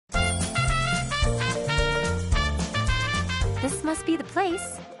This must be the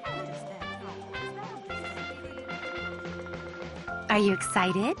place. Are you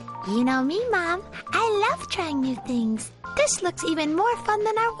excited? You know me, Mom. I love trying new things. This looks even more fun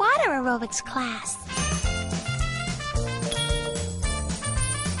than our water aerobics class.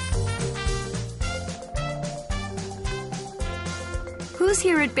 Who's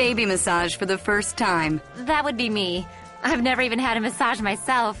here at baby massage for the first time? That would be me. I've never even had a massage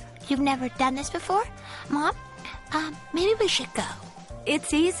myself. You've never done this before? Mom, maybe we should go.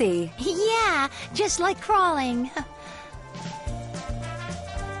 It's easy. Yeah, just like crawling.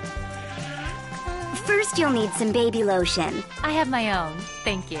 First, you'll need some baby lotion. I have my own.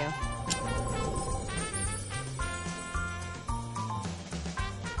 Thank you.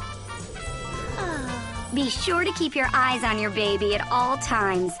 Be sure to keep your eyes on your baby at all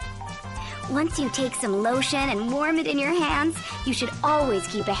times. Once you take some lotion and warm it in your hands, you should always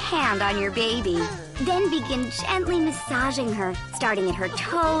keep a hand on your baby. Then begin gently massaging her, starting at her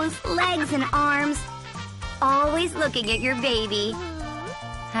toes, legs, and arms. Always looking at your baby.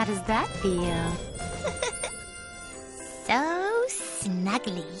 How does that feel? So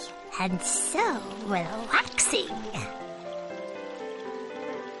snuggly and so relaxing.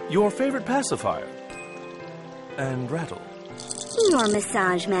 Your favorite pacifier? And rattle. Your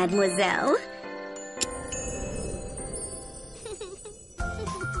massage, mademoiselle.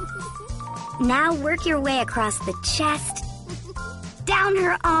 Now work your way across the chest, down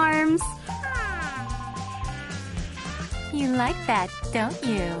her arms. You like that, don't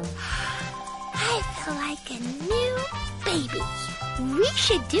you? I feel like a new baby. We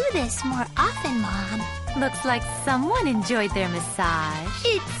should do this more often, Mom. Looks like someone enjoyed their massage.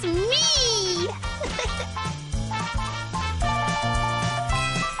 It's me!